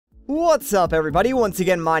What's up everybody, once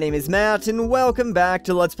again my name is Matt and welcome back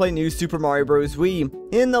to Let's Play New Super Mario Bros. Wii.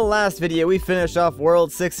 In the last video we finished off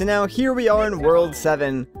World 6 and now here we are in World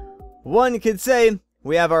 7. One could say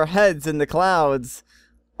we have our heads in the clouds.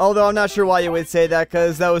 Although I'm not sure why you would say that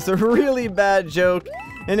because that was a really bad joke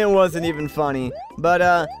and it wasn't even funny.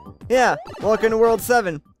 But yeah, welcome to World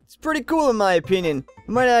 7. It's pretty cool in my opinion. It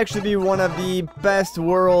might actually be one of the best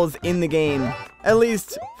worlds in the game. At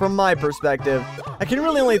least from my perspective. I can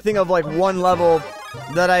really only think of like one level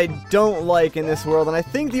that I don't like in this world, and I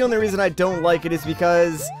think the only reason I don't like it is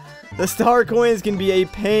because the star coins can be a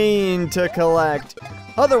pain to collect.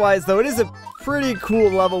 Otherwise though, it is a pretty cool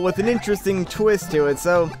level with an interesting twist to it,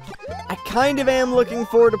 so I kind of am looking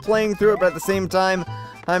forward to playing through it, but at the same time,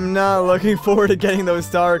 I'm not looking forward to getting those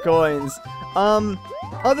star coins.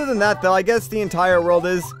 Other than that though, I guess the entire world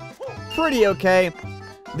is pretty okay.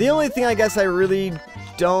 The only thing I guess I really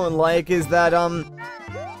don't like is that,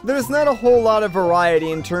 there's not a whole lot of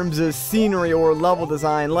variety in terms of scenery or level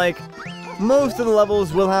design. Like, most of the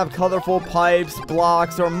levels will have colorful pipes,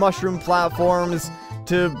 blocks, or mushroom platforms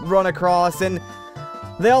to run across, and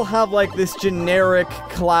they'll have like this generic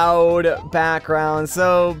cloud background,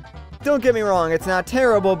 so don't get me wrong, it's not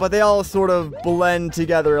terrible, but they all sort of blend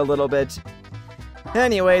together a little bit.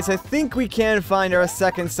 Anyways, I think we can find our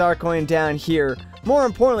second star coin down here. More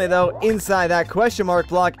importantly though, inside that question mark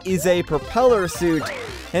block is a propeller suit.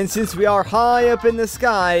 And since we are high up in the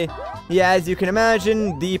sky, yeah, as you can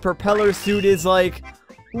imagine, the propeller suit is like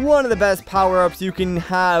one of the best power-ups you can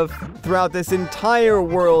have throughout this entire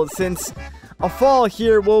world, since a fall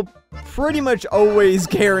here will pretty much always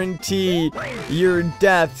guarantee your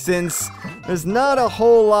death, since there's not a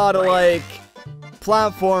whole lot of like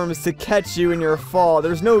platforms to catch you in your fall.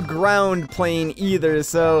 There's no ground plane either,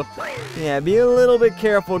 so yeah, be a little bit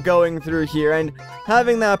careful going through here, and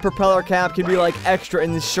having that propeller cap can be like extra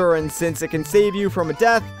insurance since it can save you from a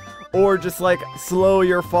death or just like slow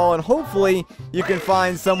your fall, and hopefully you can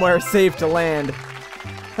find somewhere safe to land.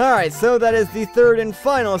 Alright, so that is the third and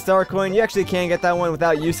final star coin. You actually can't get that one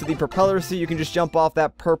without use of the propeller suit. You can just jump off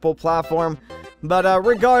that purple platform, but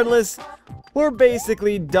regardless, we're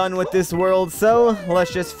basically done with this world, so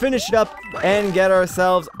let's just finish it up and get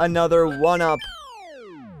ourselves another 1-up.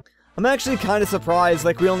 I'm actually kind of surprised,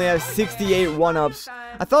 like we only have 68 1-ups.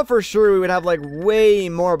 I thought for sure we would have like way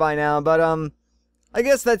more by now, but I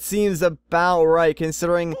guess that seems about right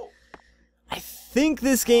considering I think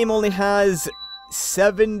this game only has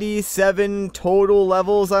 77 total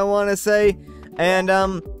levels, I want to say. And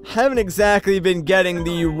haven't exactly been getting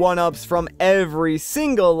the 1-ups from every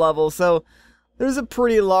single level, so there's a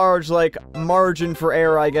pretty large like margin for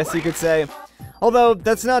error, I guess you could say. Although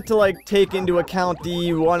that's not to like take into account the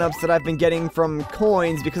 1-ups that I've been getting from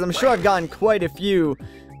coins, because I'm sure I've gotten quite a few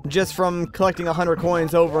just from collecting 100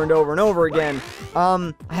 coins over and over and over again.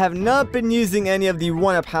 I have not been using any of the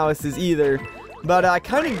 1-up houses either, but I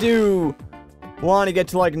kind of do want to get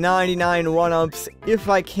to like 99 1-ups if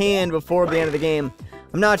I can before the end of the game.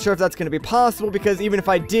 I'm not sure if that's going to be possible, because even if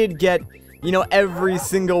I did get, you know, every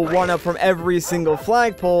single 1-up from every single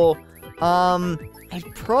flagpole,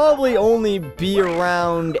 I'd probably only be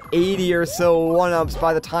around 80 or so 1-ups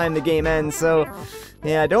by the time the game ends, so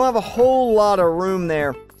yeah, I don't have a whole lot of room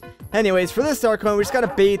there. Anyways, for this star coin, we just gotta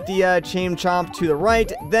bait the chain chomp to the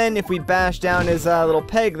right, then if we bash down his little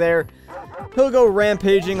peg there, he'll go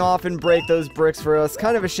rampaging off and break those bricks for us.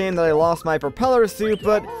 Kind of a shame that I lost my propeller suit,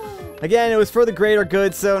 but again, it was for the greater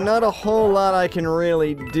good, so not a whole lot I can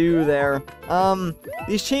really do there.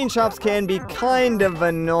 These chain chomps can be kind of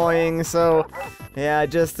annoying, so yeah,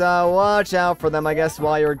 just watch out for them, I guess,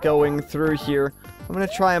 while you're going through here. I'm gonna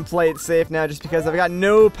try and play it safe now, just because I've got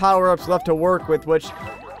no power-ups left to work with, which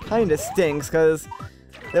kinda stinks, because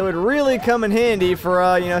that would really come in handy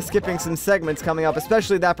for, you know, skipping some segments coming up,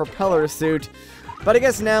 especially that propeller suit. But I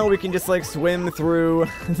guess now we can just, like, swim through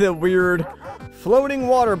the weird floating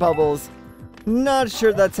water bubbles. Not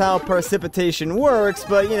sure that's how precipitation works,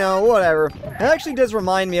 but, you know, whatever. It actually does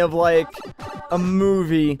remind me of, like, a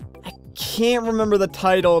movie. I can't remember the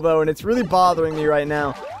title, though, and it's really bothering me right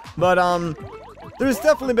now. But, there's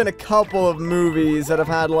definitely been a couple of movies that have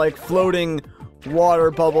had, like, floating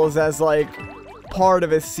water bubbles as, like, part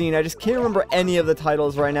of a scene. I just can't remember any of the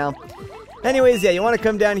titles right now. Anyways, yeah, you want to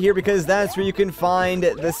come down here because that's where you can find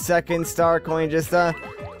the second star coin. Just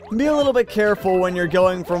be a little bit careful when you're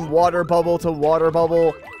going from water bubble to water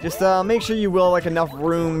bubble. Just make sure you will like enough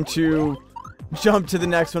room to jump to the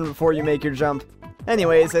next one before you make your jump.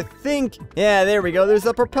 Anyways, I think, yeah, there we go. There's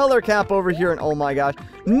a propeller cap over here, and oh my gosh.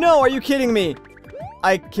 No, are you kidding me?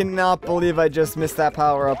 I cannot believe I just missed that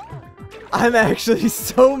power up. I'm actually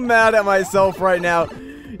so mad at myself right now.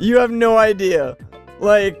 You have no idea.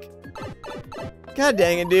 Like, god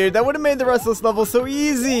dang it, dude. That would have made the rest of this level so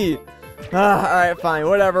easy. Alright, fine,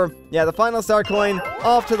 whatever. Yeah, the final star coin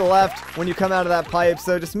off to the left when you come out of that pipe,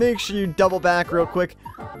 so just make sure you double back real quick,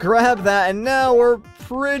 grab that, and now we're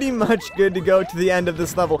pretty much good to go to the end of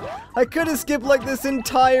this level. I could have skipped like this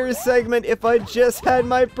entire segment if I just had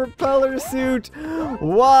my propeller suit.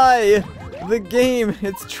 Why? The game,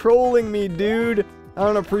 it's trolling me, dude. I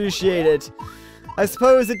don't appreciate it. I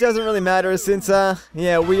suppose it doesn't really matter since,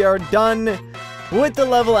 yeah, we are done with the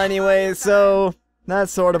level anyway, so that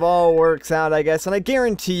sort of all works out, I guess. And I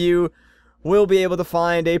guarantee you, we'll be able to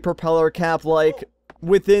find a propeller cap like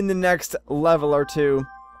within the next level or two.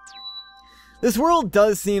 This world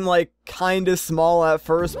does seem like kinda small at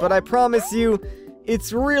first, but I promise you,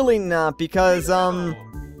 it's really not, because,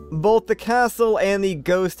 both the castle and the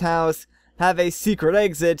ghost house have a secret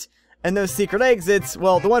exit, and those secret exits,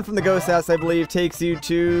 well, the one from the ghost house, I believe, takes you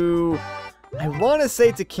to, I want to say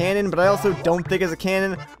it's a cannon, but I also don't think it's a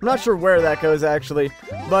cannon. I'm not sure where that goes, actually.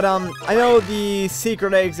 But, I know the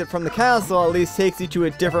secret exit from the castle at least takes you to a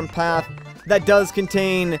different path that does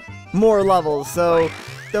contain more levels, so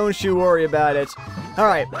don't you worry about it.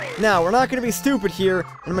 Alright, now, we're not going to be stupid here, and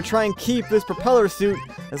I'm going to try and keep this propeller suit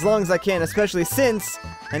as long as I can, especially since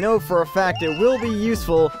I know for a fact it will be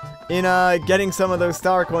useful in, getting some of those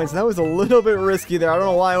star coins. And that was a little bit risky there. I don't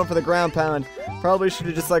know why I went for the ground pound. Probably should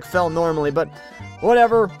have just, like, fell normally, but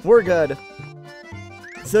whatever, we're good.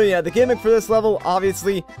 So yeah, the gimmick for this level,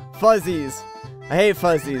 obviously, fuzzies. I hate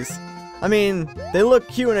fuzzies. I mean, they look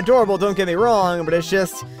cute and adorable, don't get me wrong, but it's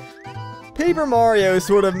just, Paper Mario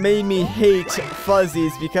sort of made me hate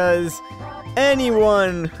fuzzies, because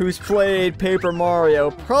anyone who's played Paper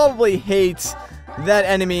Mario probably hates that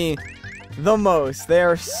enemy the most. They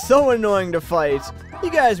are so annoying to fight. You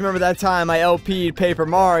guys remember that time I LP'd Paper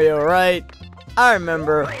Mario, right? I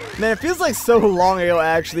remember. Man, it feels like so long ago,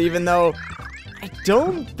 actually, even though I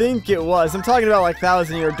don't think it was. I'm talking about, like,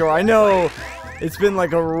 1,000-Year Door. I know it's been,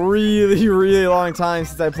 like, a really, really long time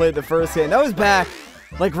since I played the first game. That was back,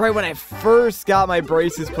 like, right when I first got my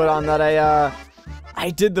braces put on that I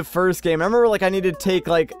did the first game. I remember, like, I needed to take,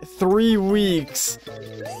 like, 3 weeks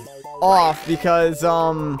off because,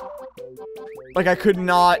 like, I could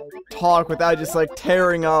not talk without just, like,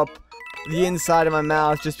 tearing up the inside of my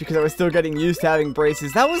mouth just because I was still getting used to having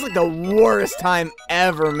braces. That was, like, the worst time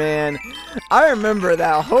ever, man. I remember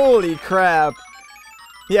that. Holy crap.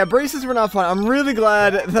 Yeah, braces were not fun. I'm really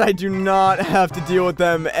glad that I do not have to deal with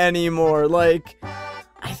them anymore. Like,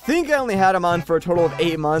 I think I only had them on for a total of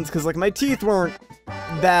 8 months because, like, my teeth weren't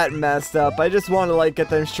that messed up. I just wanted to, like,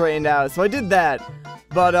 get them straightened out. So I did that.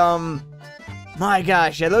 But, my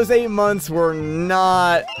gosh, yeah, those 8 months were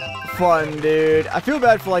not fun, dude. I feel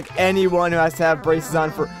bad for, like, anyone who has to have braces on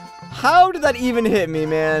for... How did that even hit me,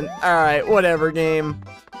 man? Alright, whatever, game.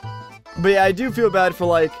 But yeah, I do feel bad for,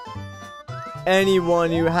 like, anyone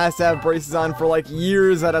who has to have braces on for, like,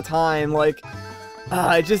 years at a time. Like,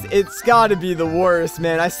 it's gotta be the worst,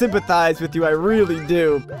 man. I sympathize with you, I really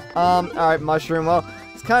do. Alright, mushroom. Well,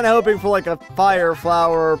 I was kinda hoping for, like, a fire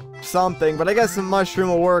flower or something, but I guess a mushroom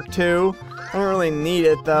will work, too. I don't really need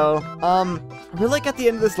it, though. We're, like, at the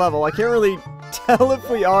end of this level. I can't really tell if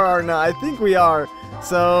we are or not. I think we are.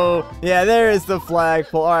 So, yeah, there is the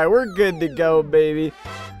flagpole. Alright, we're good to go, baby.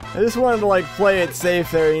 I just wanted to, like, play it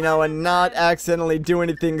safe there, you know, and not accidentally do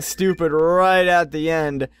anything stupid right at the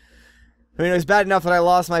end. I mean, it was bad enough that I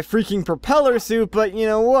lost my freaking propeller suit, but, you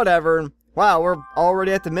know, whatever. Wow, we're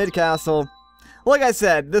already at the mid-castle. Like I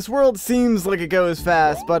said, this world seems like it goes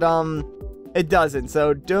fast, but, it doesn't,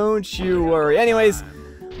 so don't you worry. Anyways,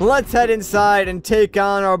 let's head inside and take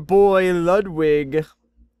on our boy Ludwig.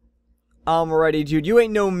 Alrighty, dude, you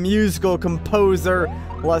ain't no musical composer.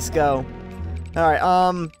 Let's go. Alright,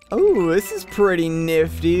 ooh, this is pretty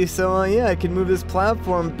nifty. So, yeah, I can move this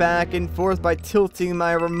platform back and forth by tilting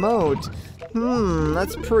my remote.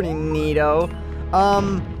 That's pretty neato.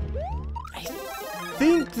 I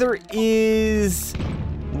think there is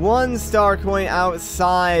one star coin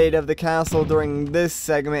outside of the castle during this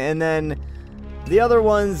segment, and then the other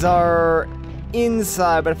ones are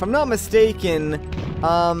inside. But if I'm not mistaken,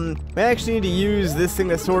 we actually need to use this thing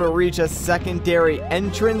to sort of reach a secondary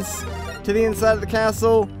entrance to the inside of the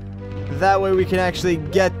castle. That way we can actually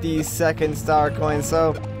get these second star coins.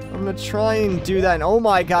 So I'm gonna try and do that. And oh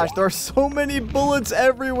my gosh, there are so many bullets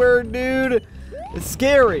everywhere, dude. It's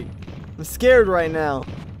scary. I'm scared right now.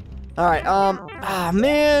 Alright,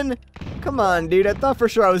 man. Come on, dude. I thought for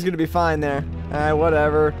sure I was gonna be fine there. Alright,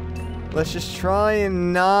 whatever. Let's just try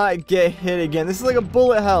and not get hit again. This is like a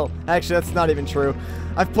bullet hell. Actually, that's not even true.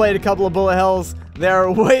 I've played a couple of bullet hells.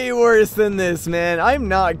 They're way worse than this, man. I'm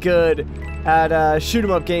not good at shoot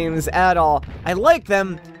 'em up games at all. I like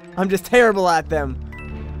them, I'm just terrible at them.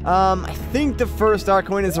 I think the first star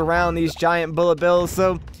coin is around these giant bullet bills,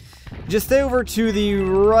 so just stay over to the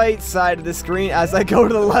right side of the screen as I go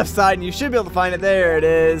to the left side, and you should be able to find it. There it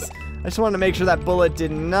is. I just wanted to make sure that bullet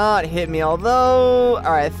did not hit me, although,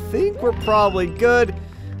 alright, I think we're probably good.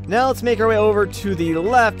 Now let's make our way over to the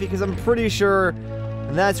left, because I'm pretty sure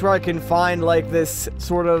that's where I can find, like, this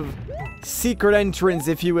sort of secret entrance,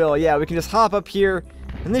 if you will. Yeah, we can just hop up here,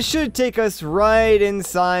 and this should take us right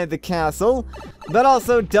inside the castle, but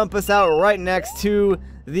also dump us out right next to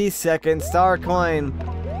the second star coin.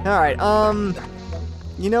 Alright,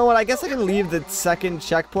 you know what, I guess I can leave the second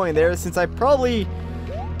checkpoint there, since I probably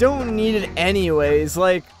don't need it anyways.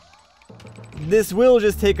 Like, this will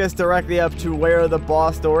just take us directly up to where the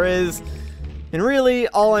boss door is, and really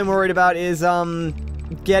all I'm worried about is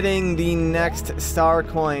getting the next star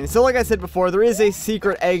coin. So like I said before, there is a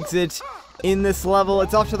secret exit in this level.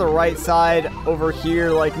 It's off to the right side over here,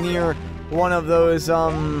 like near one of those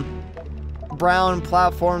brown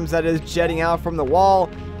platforms that is jetting out from the wall.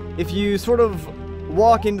 If you sort of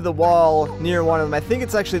walk into the wall near one of them, I think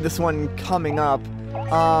it's actually this one coming up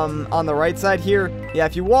on the right side here. Yeah,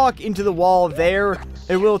 if you walk into the wall there,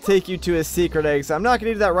 it will take you to a secret exit. I'm not going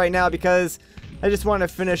to do that right now because I just want to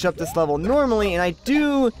finish up this level normally, and I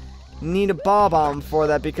do need a bob-omb for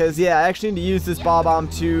that because, yeah, I actually need to use this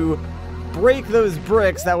bob-omb to break those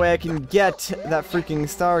bricks. That way I can get that freaking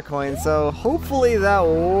star coin. So hopefully that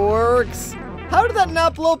works. How did that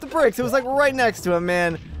not blow up the bricks? It was like right next to him,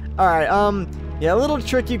 man. Alright, yeah, a little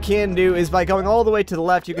trick you can do is by going all the way to the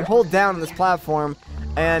left, you can hold down on this platform,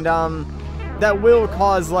 and that will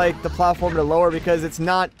cause, like, the platform to lower because it's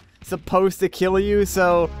not supposed to kill you,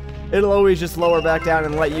 so it'll always just lower back down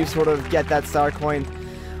and let you sort of get that star coin.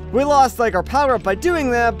 We lost, like, our power up by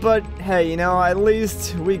doing that, but hey, you know, at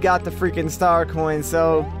least we got the freaking star coin,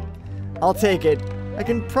 so I'll take it. I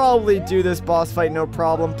can probably do this boss fight no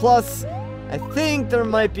problem. Plus, I think there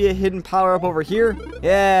might be a hidden power-up over here.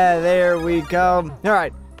 Yeah, there we go.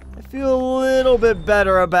 Alright, I feel a little bit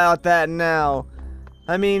better about that now.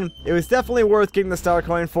 I mean, it was definitely worth getting the star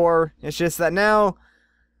coin for. It's just that now,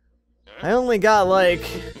 I only got, like,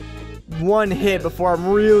 one hit before I'm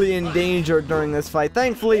really in danger during this fight.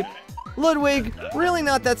 Thankfully, Ludwig, really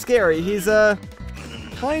not that scary. He's,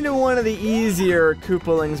 kind of one of the easier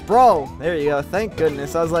Koopalings. Bro, there you go. Thank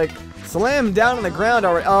goodness. I was like, slam down on the ground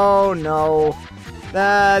already. Oh no,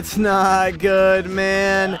 that's not good,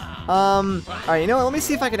 man. Alright, you know what, let me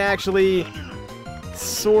see if I can actually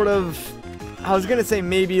sort of, I was gonna say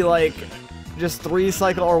maybe like just 3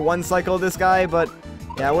 cycle or 1 cycle this guy, but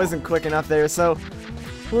yeah, I wasn't quick enough there, so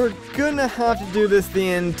we're gonna have to do this the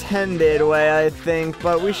intended way, I think,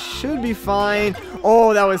 but we should be fine.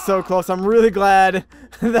 Oh, that was so close. I'm really glad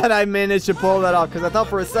that I managed to pull that off, because I thought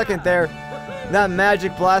for a second there that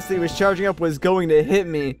magic blast that he was charging up was going to hit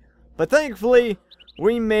me. But thankfully,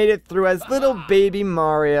 we made it through as little baby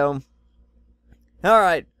Mario.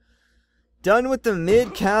 Alright. Done with the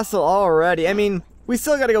mid-castle already. I mean, we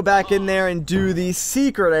still gotta go back in there and do the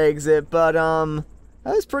secret exit, but,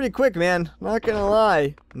 that was pretty quick, man. Not gonna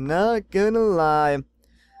lie. Not gonna lie.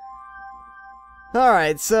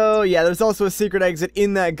 Alright, so yeah, there's also a secret exit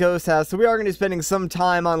in that ghost house, so we are going to be spending some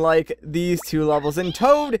time on, like, these 2 levels. And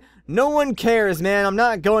Toad, no one cares, man. I'm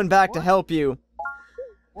not going back to help you.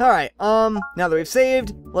 Alright, now that we've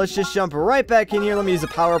saved, let's just jump right back in here. Let me use a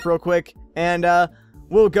power-up real quick, and,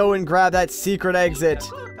 we'll go and grab that secret exit.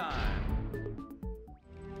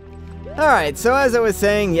 Alright, so as I was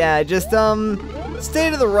saying, yeah, just, stay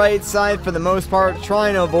to the right side for the most part. Try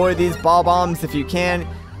and avoid these bob-ombs if you can.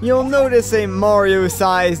 You'll notice a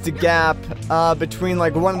Mario-sized gap between,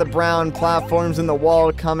 like, one of the brown platforms and the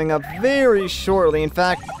wall coming up very shortly. In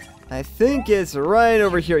fact, I think it's right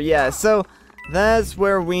over here. Yeah, so that's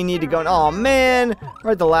where we need to go. Oh man,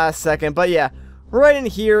 right at the last second. But yeah, right in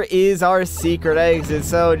here is our secret exit.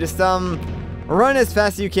 So just run as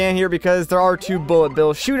fast as you can here because there are 2 bullet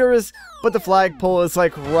bill shooters, but the flagpole is,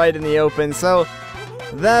 like, right in the open. So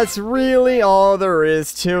that's really all there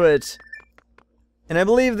is to it. And I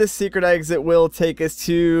believe this secret exit will take us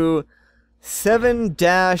to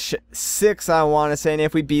 7-6, I want to say. And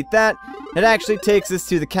if we beat that, it actually takes us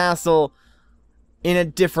to the castle in a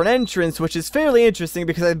different entrance, which is fairly interesting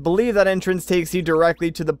because I believe that entrance takes you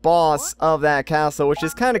directly to the boss of that castle, which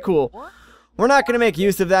is kind of cool. We're not going to make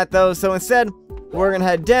use of that, though, so instead, we're going to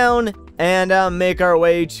head down and make our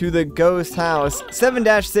way to the ghost house.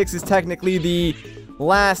 7-6 is technically the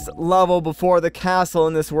last level before the castle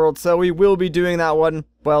in this world, so we will be doing that one,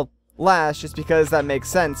 well, last, just because that makes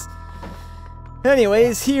sense.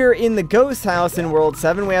 Anyways, here in the ghost house in World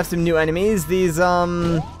 7, we have some new enemies. These,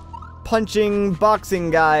 punching, boxing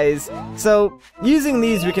guys. So, using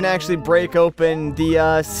these, we can actually break open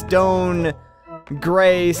the, stone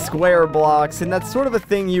gray square blocks, and that's sort of a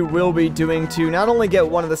thing you will be doing to not only get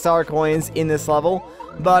one of the star coins in this level,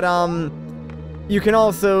 but, you can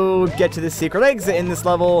also get to the secret exit in this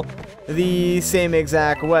level the same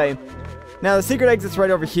exact way. Now, the secret exit's right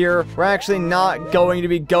over here. We're actually not going to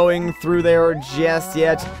be going through there just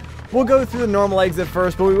yet. We'll go through the normal exit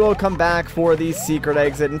first, but we will come back for the secret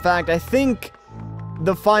exit. In fact, I think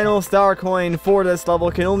the final star coin for this level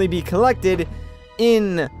can only be collected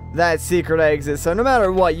in that secret exit. So no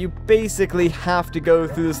matter what, you basically have to go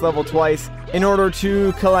through this level twice in order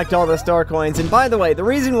to collect all the star coins. And by the way, the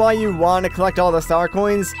reason why you want to collect all the star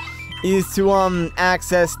coins is to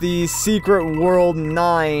access the secret world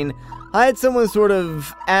 9. I had someone sort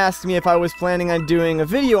of ask me if I was planning on doing a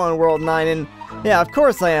video on World 9, and yeah, of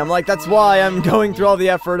course I am. Like, that's why I'm going through all the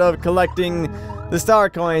effort of collecting the star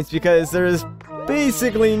coins, because there's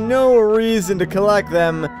basically no reason to collect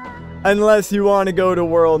them unless you want to go to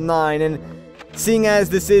World 9. And seeing as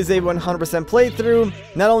this is a 100% playthrough,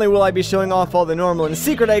 not only will I be showing off all the normal and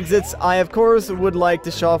secret exits, I of course would like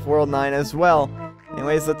to show off World 9 as well.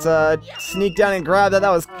 Anyways, let's sneak down and grab that. That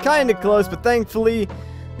was kind of close, but thankfully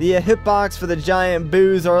the hitbox for the giant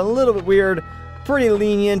boos are a little bit weird, pretty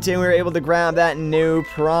lenient, and we were able to grab that no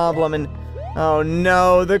problem. And oh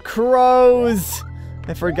no, the crows!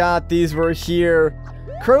 I forgot these were here.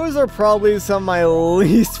 Crows are probably some of my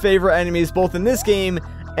least favorite enemies, both in this game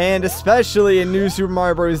and especially in New Super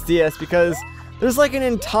Mario Bros. DS, because there's like an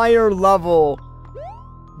entire level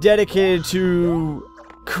dedicated to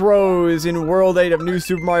crows in World 8 of New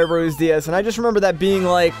Super Mario Bros. DS, and I just remember that being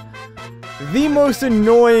like the most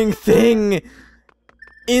annoying thing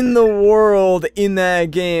in the world in that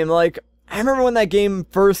game. Like, I remember when that game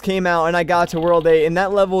first came out and I got to World 8, and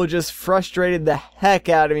that level just frustrated the heck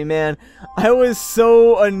out of me, man. I was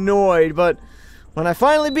so annoyed, but when I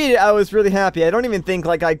finally beat it, I was really happy. I don't even think,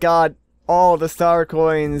 like, I got all the star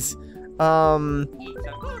coins, when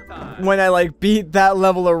I, like, beat that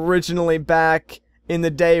level originally back in the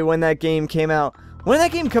day when that game came out. When did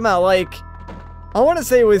that game come out? Like, I want to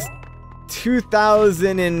say it was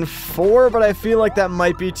 2004, but I feel like that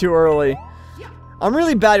might be too early. I'm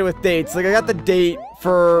really bad with dates. Like, I got the date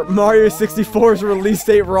for Mario 64's release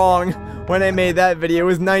date wrong when I made that video. It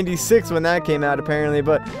was 96 when that came out, apparently,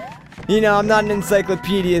 but you know, I'm not an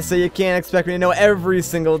encyclopedia, so you can't expect me to know every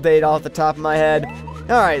single date off the top of my head.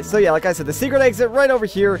 Alright, so yeah, like I said, the secret exit right over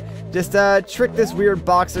here. Just trick this weird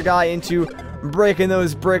boxer guy into breaking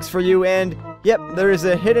those bricks for you, and yep, there's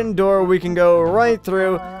a hidden door we can go right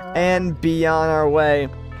through and be on our way.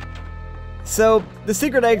 So, the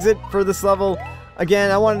secret exit for this level,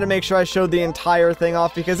 again, I wanted to make sure I showed the entire thing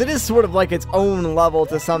off, because it is sort of like its own level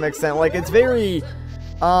to some extent. Like, it's very,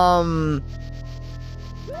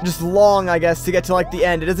 just long, I guess, to get to, like, the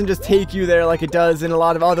end. It doesn't just take you there like it does in a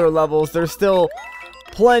lot of other levels. There's still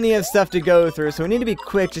plenty of stuff to go through, so we need to be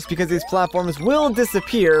quick just because these platforms will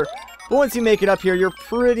disappear. But once you make it up here, you're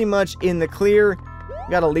pretty much in the clear. You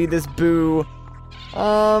gotta lead this boo.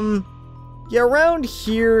 Yeah, around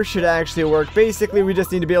here should actually work. Basically, we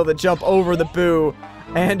just need to be able to jump over the boo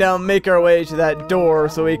and make our way to that door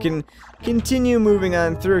so we can continue moving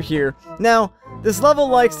on through here. Now, this level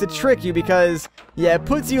likes to trick you because, yeah, it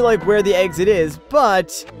puts you like where the exit is,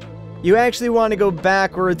 but you actually want to go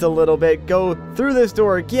backwards a little bit, go through this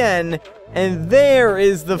door again, and there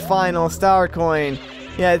is the final star coin.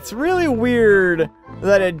 Yeah, it's really weird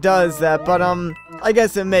that it does that, but I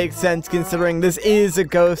guess it makes sense considering this is a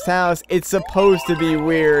ghost house. It's supposed to be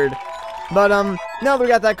weird. But now that we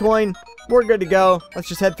got that coin, we're good to go. Let's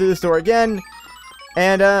just head through this door again.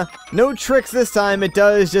 And no tricks this time. It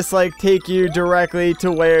does just like take you directly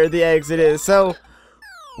to where the exit is. So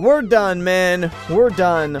we're done, man. We're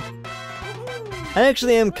done. I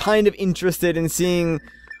actually am kind of interested in seeing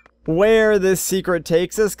where this secret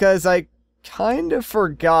takes us, because I kind of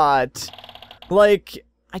forgot. Like,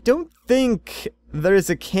 I don't think there's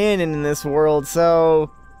a cannon in this world,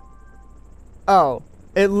 so... Oh,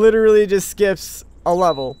 it literally just skips a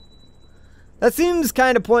level. That seems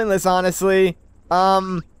kind of pointless, honestly.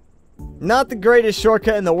 Not the greatest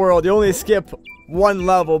shortcut in the world. You only skip one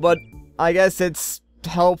level, but I guess it's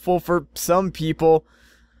helpful for some people.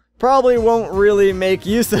 Probably won't really make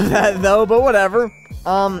use of that, though, but whatever.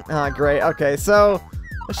 Great. Okay, so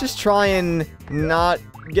let's just try and not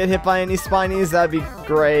get hit by any spinies. That'd be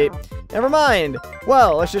great. Never mind.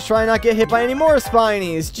 Well, let's just try and not get hit by any more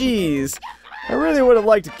spinies. Jeez. I really would have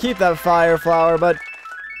liked to keep that fire flower, but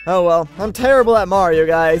Oh well, I'm terrible at Mario,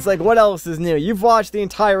 guys. Like, what else is new? You've watched the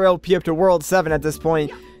entire LP up to World 7 at this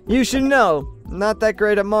point. You should know. Not that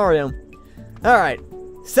great at Mario. Alright,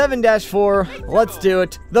 7-4, let's do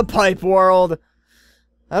it. The Pipe World.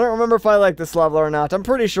 I don't remember if I like this level or not. I'm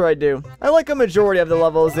pretty sure I do. I like a majority of the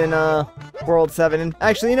levels in World 7. And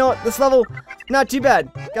actually, you know what? This level, not too bad.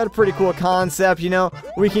 Got a pretty cool concept, you know.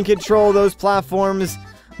 We can control those platforms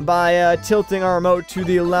by tilting our remote to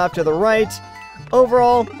the left or the right.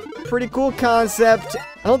 Overall, pretty cool concept.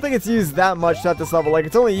 I don't think it's used that much throughout this level. Like,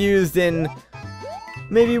 it's only used in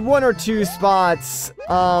maybe 1 or 2 spots.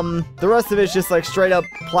 The rest of it's just like straight up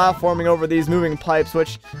platforming over these moving pipes,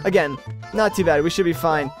 which, again, not too bad. We should be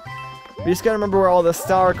fine. We just gotta remember where all the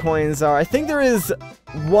star coins are. I think there is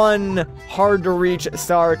one hard to reach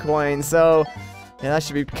star coin, so yeah, that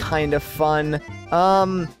should be kind of fun.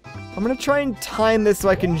 I'm gonna try and time this so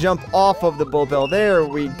I can jump off of the bullet bill. There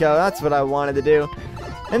we go. That's what I wanted to do.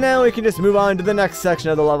 And now we can just move on to the next section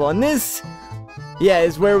of the level. And this, yeah,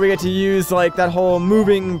 is where we get to use, like, that whole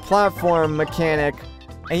moving platform mechanic.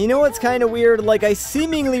 And you know what's kind of weird? Like, I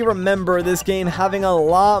seemingly remember this game having a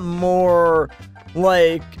lot more,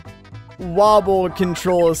 like, wobble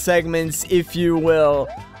control segments, if you will.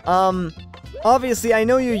 Obviously, I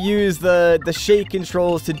know you use the shake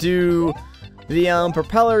controls to do the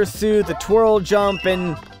propeller suit, the twirl jump,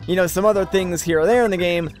 and, you know, some other things here or there in the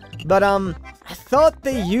game. But, I thought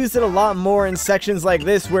they used it a lot more in sections like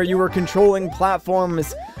this where you were controlling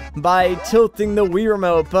platforms by tilting the Wii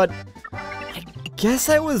remote, but I guess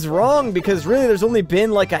I was wrong, because really there's only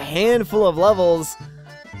been like a handful of levels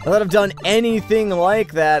that have done anything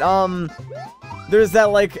like that. There's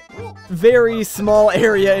that like very small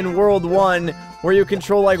area in World 1 where you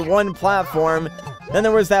control like one platform. Then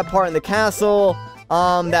there was that part in the castle,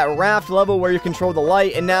 that raft level where you control the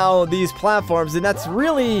light, and now these platforms, and that's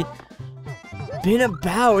really been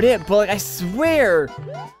about it. But like, I swear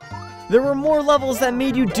there were more levels that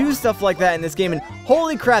made you do stuff like that in this game, and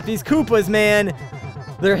holy crap, these Koopas, man,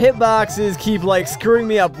 their hitboxes keep like screwing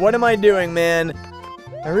me up. What am I doing, man?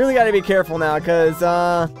 I really gotta be careful now, because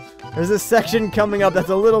there's this section coming up that's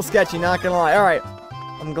a little sketchy, not gonna lie. Alright,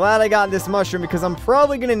 I'm glad I got this mushroom, because I'm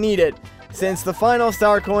probably gonna need it, since the final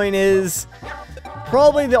star coin is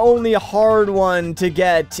probably the only hard one to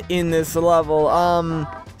get in this level.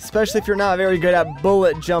 Especially if you're not very good at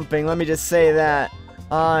bullet jumping, let me just say that.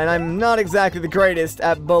 And I'm not exactly the greatest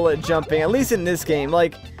at bullet jumping, at least in this game.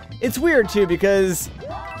 Like, it's weird too, because,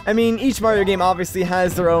 I mean, each Mario game obviously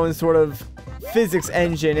has their own sort of physics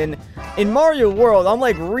engine, and in Mario World, I'm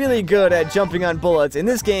like really good at jumping on bullets. In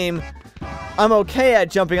this game, I'm okay at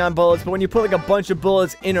jumping on bullets, but when you put like a bunch of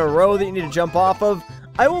bullets in a row that you need to jump off of,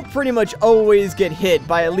 I will pretty much always get hit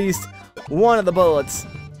by at least one of the bullets.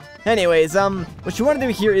 Anyways, what you want to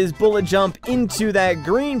do here is bullet jump into that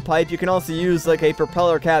green pipe. You can also use like a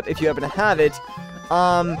propeller cap if you happen to have it.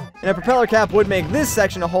 And a propeller cap would make this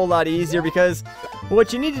section a whole lot easier, because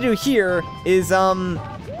what you need to do here is,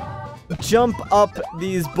 jump up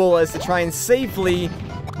these bullets to try and safely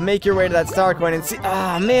make your way to that star coin and see.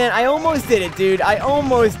 Ah, man, I almost did it, dude. I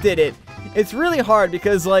almost did it. It's really hard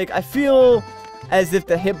because, like, I feel as if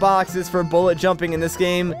the hitboxes for bullet jumping in this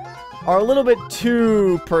game are a little bit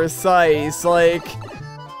too precise. Like,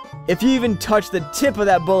 if you even touch the tip of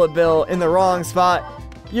that bullet bill in the wrong spot,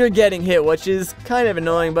 you're getting hit, which is kind of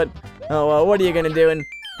annoying, but oh well, what are you gonna do? And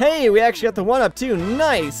hey, we actually got the 1-up too.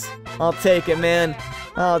 Nice! I'll take it, man.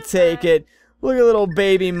 I'll take it. Look at little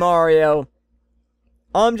baby Mario.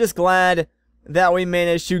 I'm just glad that we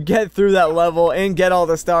managed to get through that level and get all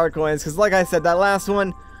the star coins, because like I said, that last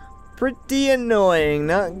one, pretty annoying,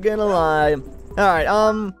 not gonna lie. Alright,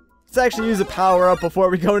 let's actually use a power-up before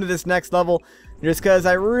we go into this next level, just because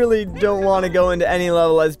I really don't want to go into any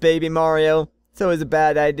level as baby Mario. It's always a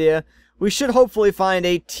bad idea. We should hopefully find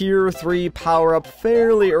a tier 3 power-up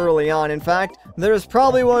fairly early on. In fact, there's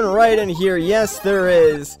probably one right in here. Yes, there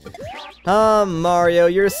is. Mario,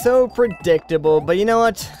 you're so predictable, but you know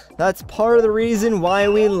what? That's part of the reason why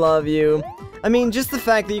we love you. I mean, just the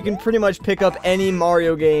fact that you can pretty much pick up any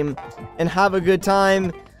Mario game and have a good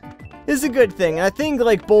time is a good thing. And I think,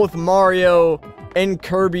 like, both Mario and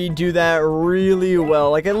Kirby do that really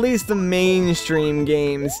well. Like, at least the mainstream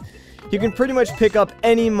games. You can pretty much pick up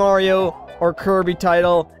any Mario or Kirby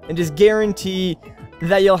title and just guarantee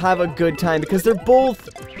that you'll have a good time, because they're both,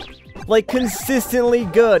 like, consistently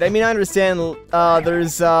good. I mean, I understand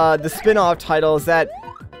there's the spin-off titles that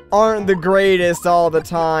aren't the greatest all the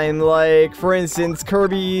time. Like, for instance,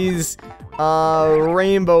 Kirby's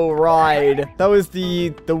Rainbow Ride. That was the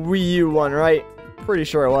Wii U one, right? Pretty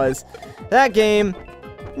sure it was. That game,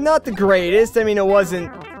 not the greatest. I mean, it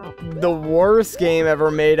wasn't the worst game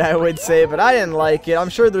ever made, I would say, but I didn't like it. I'm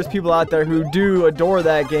sure there's people out there who do adore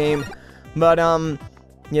that game, but,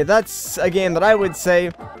 yeah, that's a game that I would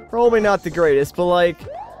say probably not the greatest, but, like,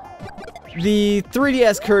 the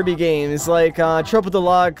 3DS Kirby games, like, Trouble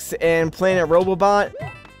Deluxe and Planet Robobot,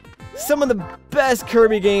 some of the best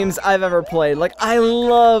Kirby games I've ever played. Like, I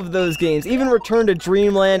love those games. Even Return to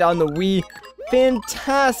Dreamland on the Wii,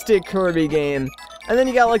 fantastic Kirby game. And then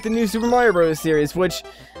you got, like, the new Super Mario Bros. Series, which,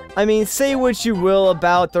 I mean, say what you will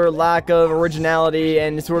about their lack of originality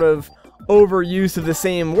and sort of overuse of the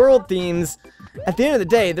same world themes, at the end of the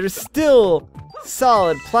day, they're still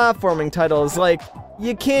solid platforming titles. Like,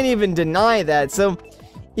 you can't even deny that. So,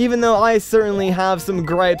 even though I certainly have some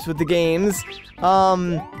gripes with the games,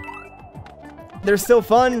 they're still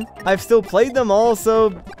fun. I've still played them all,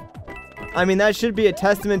 so, I mean, that should be a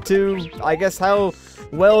testament to, I guess, how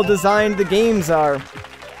well designed the games are.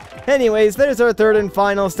 Anyways, there's our third and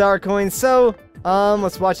final star coin, so,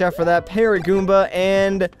 let's watch out for that Paragoomba,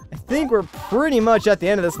 and I think we're pretty much at the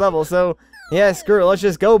end of this level, so, yeah, screw it, let's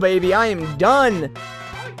just go, baby. I am done.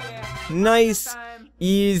 Nice,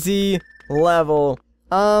 easy level.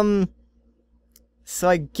 So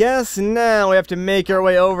I guess now we have to make our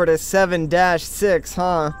way over to 7-6,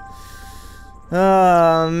 huh?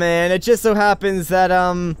 Oh, man, it just so happens that,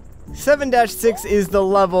 7-6 is the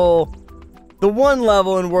one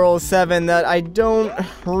level in World 7 that I don't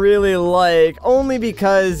really like, only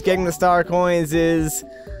because getting the star coins is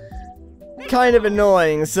kind of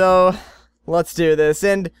annoying, so let's do this.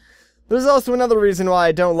 And there's also another reason why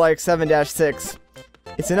I don't like 7-6.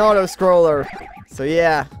 It's an auto-scroller, so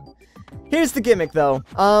yeah. Here's the gimmick, though.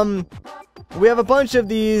 We have a bunch of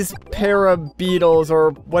these para-beetles,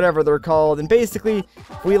 or whatever they're called, and basically,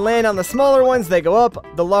 if we land on the smaller ones, they go up,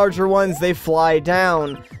 the larger ones, they fly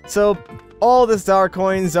down. So, all the star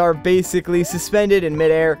coins are basically suspended in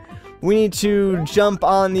midair. We need to jump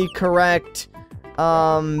on the correct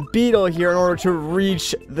beetle here in order to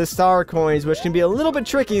reach the star coins, which can be a little bit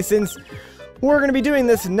tricky since we're going to be doing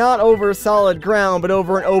this not over solid ground, but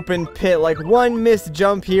over an open pit. Like, one missed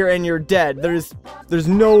jump here and you're dead. There's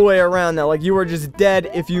no way around that. Like, you are just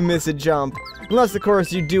dead if you miss a jump. Unless, of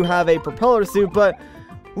course, you do have a propeller suit, but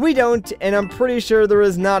we don't, and I'm pretty sure there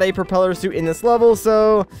is not a propeller suit in this level,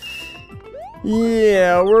 so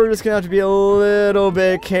yeah, we're just going to have to be a little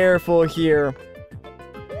bit careful here.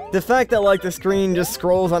 The fact that, like, the screen just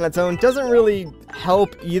scrolls on its own doesn't really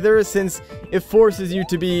help either, since it forces you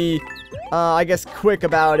to be I guess, quick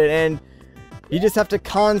about it, and you just have to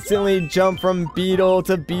constantly jump from beetle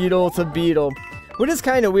to beetle to beetle. What is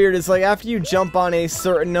kind of weird is, like, after you jump on a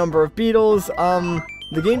certain number of beetles,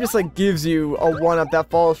 the game just, like, gives you a 1-up that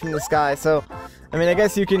falls from the sky, so, I mean, I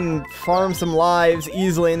guess you can farm some lives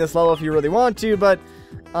easily in this level if you really want to, but,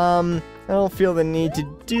 I don't feel the need to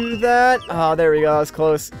do that. Oh, there we go, that was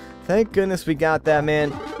close. Thank goodness we got that,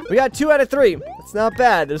 man. We got 2 out of 3. That's not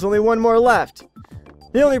bad. There's only one more left.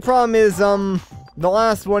 The only problem is, the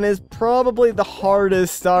last one is probably the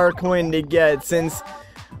hardest star coin to get, since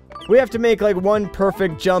we have to make, like, one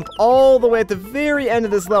perfect jump all the way at the very end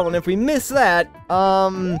of this level, and if we miss that,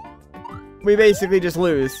 we basically just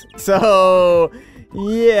lose. So,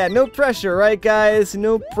 yeah, no pressure, right, guys?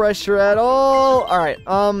 No pressure at all. Alright,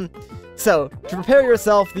 so, to prepare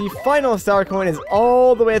yourself, the final star coin is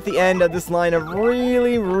all the way at the end of this line of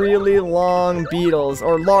really, really long beetles,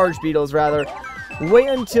 or large beetles, rather. Wait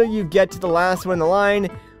until you get to the last one in the line,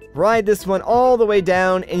 ride this one all the way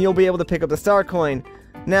down, and you'll be able to pick up the star coin.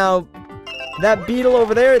 Now, that beetle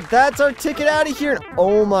over there, that's our ticket out of here.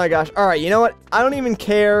 Oh my gosh. Alright, you know what? I don't even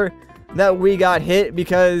care that we got hit,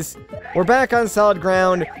 because we're back on solid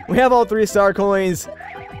ground. We have all 3 star coins.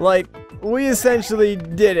 Like, we essentially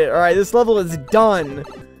did it. Alright, this level is done.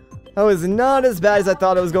 That was not as bad as I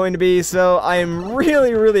thought it was going to be, so I am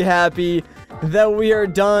really, really happy that we are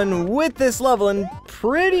done with this level, and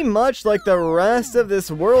pretty much like the rest of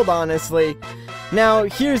this world, honestly. Now,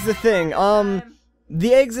 here's the thing,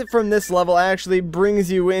 the exit from this level actually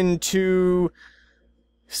brings you into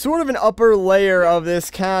sort of an upper layer of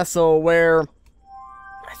this castle, where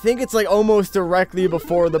I think it's like almost directly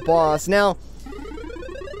before the boss. Now,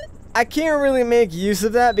 I can't really make use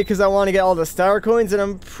of that because I want to get all the star coins, and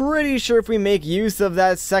I'm pretty sure if we make use of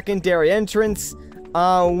that secondary entrance,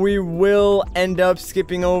 we will end up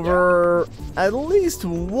skipping over at least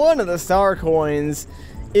one of the star coins,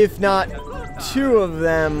 if not 2 of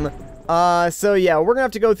them. So yeah, we're gonna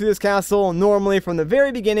have to go through this castle normally from the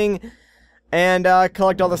very beginning, and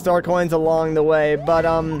collect all the star coins along the way. But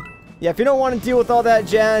yeah, if you don't want to deal with all that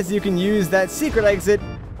jazz, you can use that secret exit,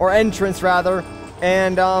 or entrance rather,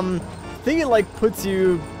 and I think it like puts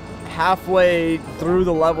you halfway through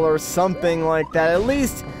the level or something like that. At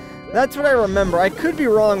least, that's what I remember. I could be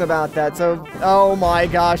wrong about that, so... Oh my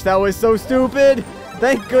gosh, that was so stupid!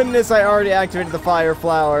 Thank goodness I already activated the fire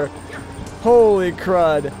flower. Holy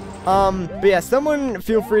crud. But yeah, someone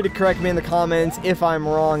feel free to correct me in the comments if I'm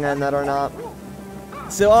wrong on that or not.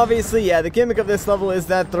 So obviously, yeah, the gimmick of this level is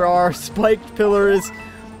that there are spiked pillars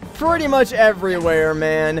pretty much everywhere,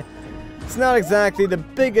 man. It's not exactly the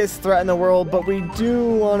biggest threat in the world, but we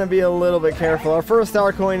do want to be a little bit careful. Our first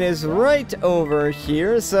star coin is right over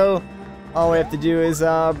here, so all we have to do is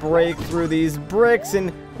break through these bricks,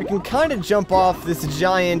 and we can kind of jump off this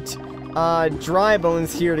giant dry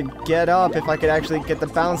bones here to get up, if I could actually get the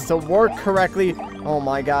bounce to work correctly. Oh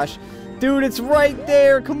my gosh. Dude, it's right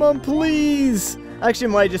there. Come on, please. I actually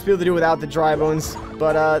might just be able to do it without the dry bones,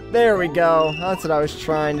 but there we go. That's what I was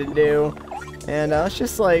trying to do. And it's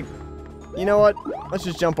just like, you know what? Let's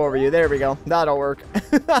just jump over you. There we go. That'll work.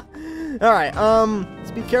 Alright,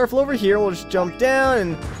 let's be careful over here. We'll just jump down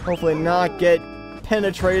and hopefully not get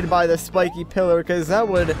penetrated by the spiky pillar, because that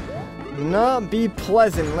would not be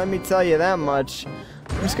pleasant, let me tell you that much.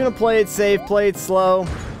 I'm just gonna play it safe, play it slow.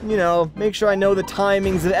 You know, make sure I know the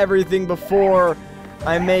timings of everything before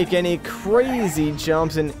I make any crazy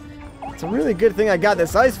jumps. And it's a really good thing I got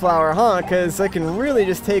this ice flower, huh? Because I can really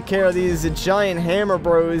just take care of these giant hammer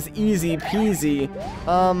bros easy peasy.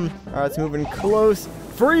 Alright, let's move in close.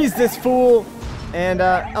 Freeze this fool! And,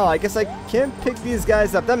 oh, I guess I can't pick these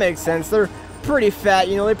guys up. That makes sense. They're pretty fat,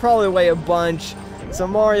 you know, they probably weigh a bunch. So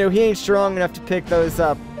Mario, he ain't strong enough to pick those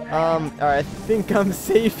up. Alright, I think I'm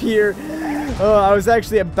safe here. Oh, I was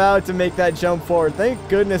actually about to make that jump forward. Thank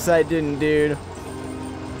goodness I didn't, dude.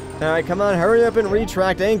 Alright, come on, hurry up and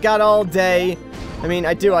retract. I ain't got all day. I mean,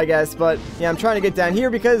 I do, I guess, but yeah, I'm trying to get down here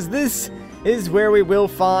because this is where we will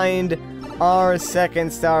find our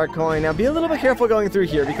second star coin. Now, be a little bit careful going through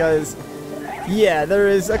here because, yeah, there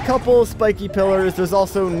is a couple spiky pillars. There's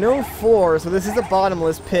also no floor, so this is a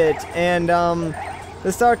bottomless pit, and,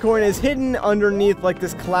 the star coin is hidden underneath, like,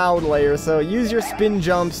 this cloud layer, so use your spin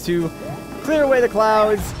jumps to clear away the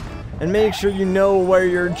clouds, and make sure you know where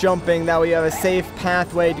you're jumping. That way you have a safe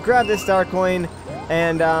pathway to grab this star coin,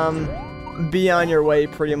 and, be on your way,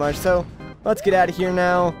 pretty much. So, let's get out of here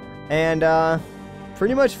now, and,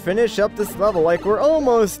 pretty much finish up this level. Like, we're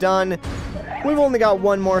almost done. We've only got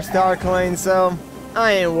one more star coin, so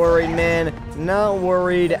I ain't worried, man. Not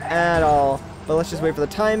worried at all. But let's just wait for the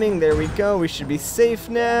timing. There we go. We should be safe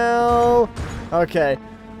now. Okay.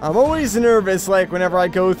 I'm always nervous, like, whenever I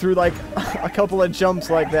go through, like, a couple of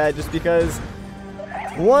jumps like that, just because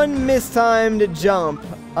one mistimed jump,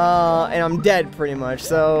 and I'm dead, pretty much.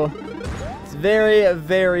 So, it's very,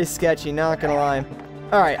 very sketchy, not gonna lie.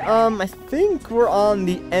 Alright, I think we're on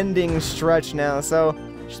the ending stretch now, so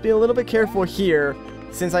just be a little bit careful here,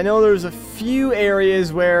 since I know there's a few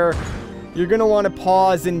areas where you're going to want to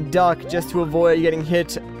pause and duck just to avoid getting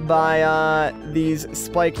hit by these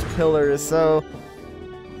spiked pillars. So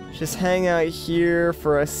just hang out here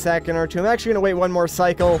for a second or two. I'm actually going to wait one more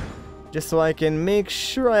cycle just so I can make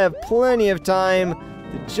sure I have plenty of time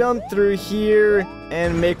to jump through here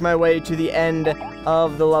and make my way to the end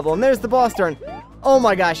of the level. And there's the boss turn. Oh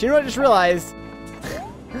my gosh, you know what I just realized?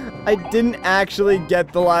 I didn't actually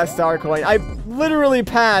get the last star coin. I literally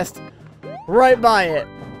passed right by it.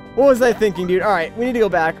 What was I thinking, dude? Alright, we need to go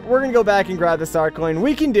back. We're gonna go back and grab the star coin.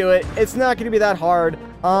 We can do it. It's not gonna be that hard.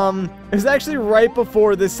 It was actually right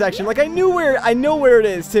before this section. Like, I know where it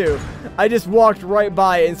is, too. I just walked right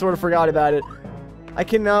by it and sort of forgot about it. I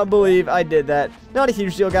cannot believe I did that. Not a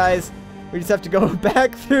huge deal, guys. We just have to go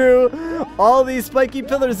back through all these spiky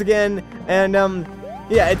pillars again. And,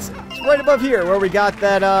 yeah, it's right above here where we got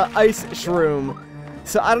that, ice shroom.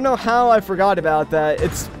 So, I don't know how I forgot about that.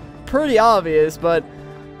 It's pretty obvious, but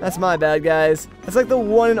that's my bad, guys. That's like the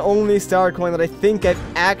one and only star coin that I think I've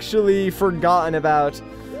actually forgotten about.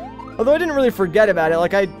 Although I didn't really forget about it.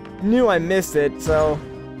 Like, I knew I missed it, so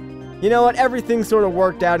you know what? Everything sort of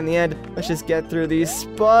worked out in the end. Let's just get through these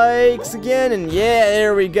spikes again, and yeah,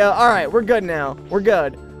 there we go. Alright, we're good now. We're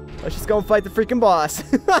good. Let's just go and fight the freaking boss.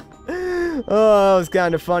 Oh, that was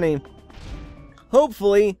kind of funny.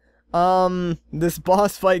 Hopefully, this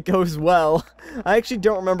boss fight goes well. I actually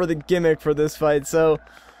don't remember the gimmick for this fight, so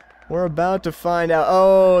we're about to find out.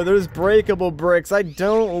 Oh, there's breakable bricks. I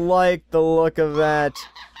don't like the look of that.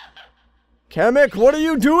 Kamek, what are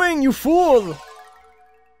you doing, you fool?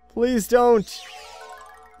 Please don't.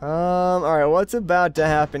 Alright, what's about to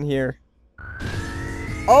happen here?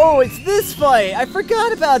 Oh, it's this fight! I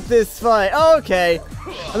forgot about this fight! Oh, okay.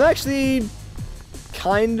 I'm actually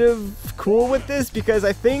kind of cool with this because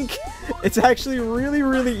I think it's actually really,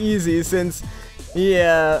 really easy since,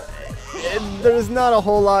 yeah, there's not a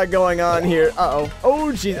whole lot going on here. Uh-oh.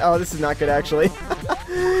 Oh, jeez. Oh, this is not good, actually.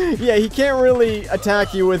 Yeah, he can't really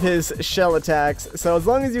attack you with his shell attacks. So as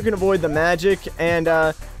long as you can avoid the magic and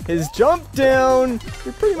his jump down,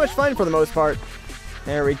 you're pretty much fine for the most part.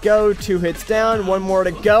 There we go. 2 hits down. 1 more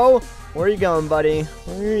to go. Where are you going, buddy?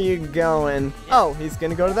 Where are you going? Oh, he's going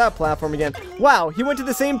to go to that platform again. Wow, he went to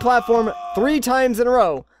the same platform 3 times in a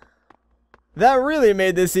row. That really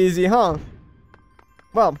made this easy, huh?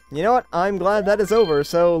 Well, you know what? I'm glad that is over.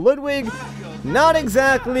 So, Ludwig, not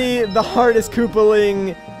exactly the hardest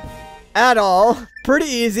Koopaling at all. Pretty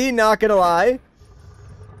easy, not gonna lie.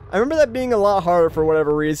 I remember that being a lot harder for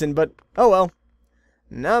whatever reason, but oh well.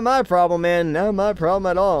 Not my problem, man. Not my problem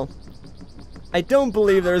at all. I don't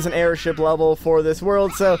believe there's an airship level for this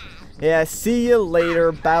world, so yeah, see you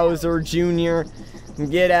later, Bowser Jr.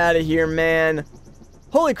 Get out of here, man.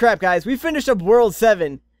 Holy crap, guys, we finished up World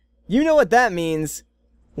 7. You know what that means.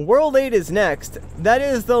 World 8 is next. That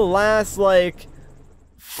is the last, like,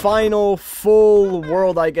 final full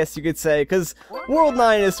world, I guess you could say, because World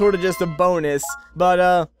 9 is sort of just a bonus,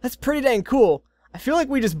 but that's pretty dang cool. I feel like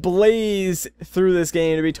we just blaze through this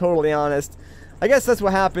game, to be totally honest. I guess that's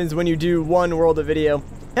what happens when you do one world of video.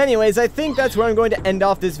 Anyways, I think that's where I'm going to end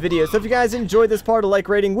off this video. So if you guys enjoyed this part, a like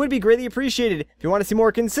rating would be greatly appreciated. If you want to see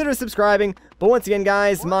more, consider subscribing. But once again,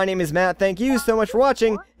 guys, my name is Matt. Thank you so much for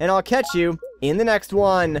watching, and I'll catch you in the next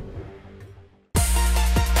one.